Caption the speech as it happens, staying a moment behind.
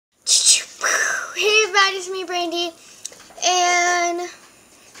everybody, it's me, Brandy, and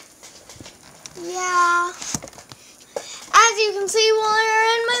yeah, as you can see, we're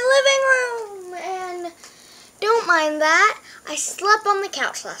in my living room, and don't mind that. I slept on the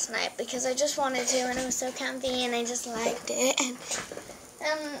couch last night because I just wanted to, and it was so comfy, and I just liked it, and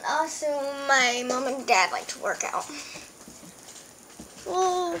also my mom and dad like to work out.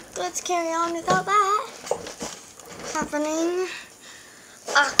 Well, let's carry on without that happening.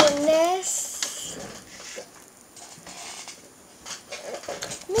 Awkwardness.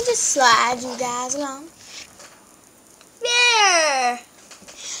 Let me just slide you guys along. There.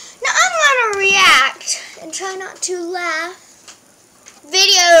 Now I'm gonna react and try not to laugh.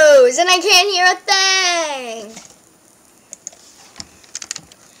 Videos, and I can't hear a thing.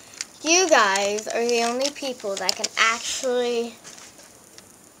 You guys are the only people that can actually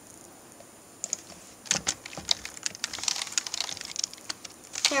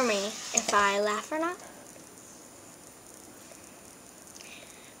hear me if I laugh or not.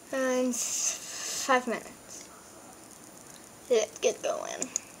 And 5 minutes. Let's get going.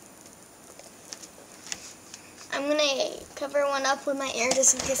 I'm gonna cover one up with my ear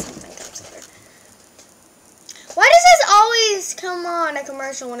just in case something comes through. Why does this always come on a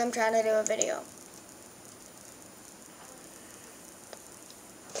commercial when I'm trying to do a video?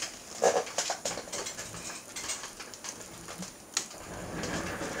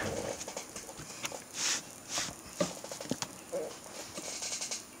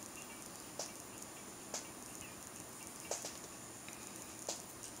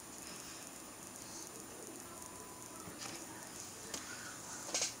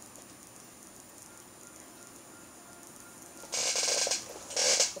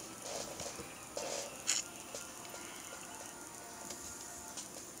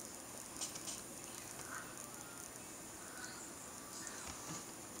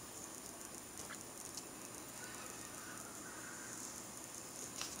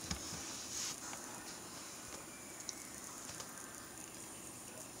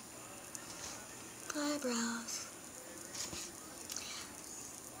 Eyebrows.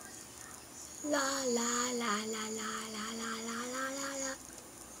 La la la la la la la la la la la.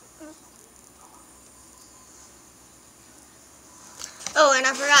 Oh, and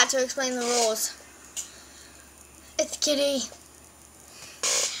I forgot to explain the rules. It's Kitty.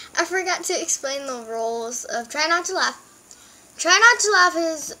 I forgot to explain the rules of Try Not to Laugh. Try Not to Laugh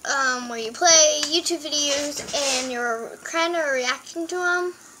is where you play YouTube videos and you're kind of reacting to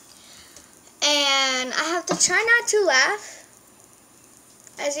them. And I have to try not to laugh.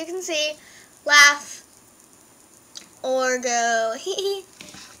 As you can see, laugh or go hee hee.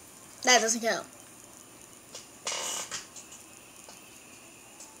 That doesn't count.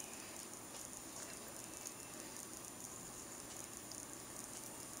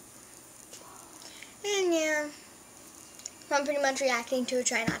 And yeah, I'm pretty much reacting to a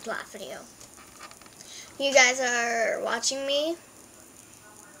Try Not to Laugh video. You guys are watching me,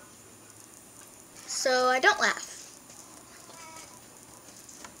 so I don't laugh.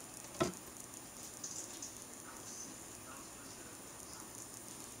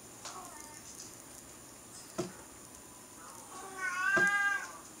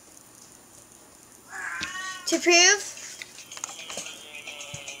 To prove,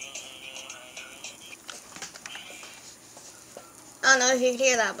 I don't know if you could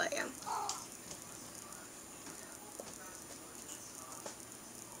hear that, but yeah.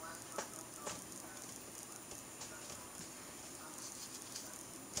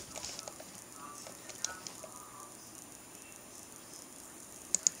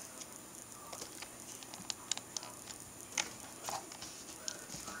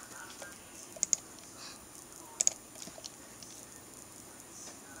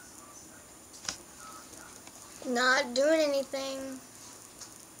 Not doing anything.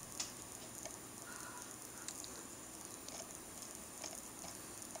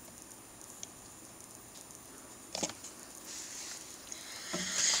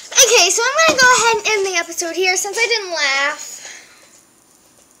 Okay, so I'm going to go ahead and end the episode here since I didn't laugh.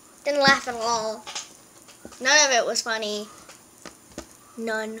 Didn't laugh at all. None of it was funny.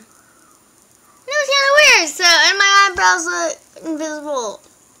 None. It was kind of weird, so, and my eyebrows look invisible.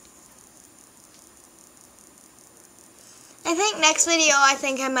 I think next video, I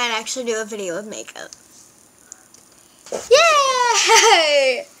might actually do a video of makeup.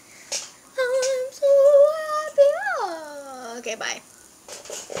 Yay! I'm so happy. Oh, okay, bye.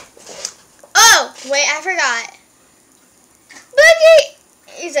 Oh, wait, I forgot. Boogie!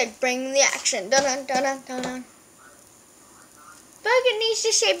 He's like, bring the action. Dun-dun, dun-dun, dun-dun. Boogie needs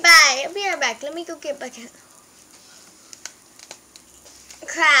to say bye. I'll be right back. Let me go get Bucket.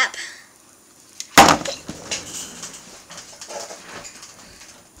 Crap.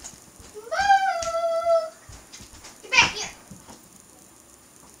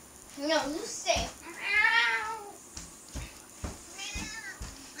 No, you stay.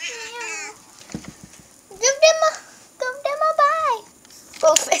 Give them a bye.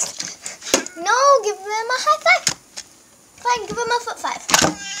 Both fists. No, give them a high five. Fine, give them a foot five.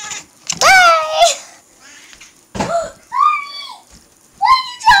 Bye. Why did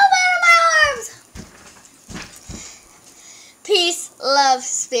you jump out of my arms? Peace, love,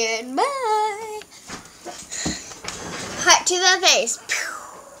 spirit. Bye. Heart to the face.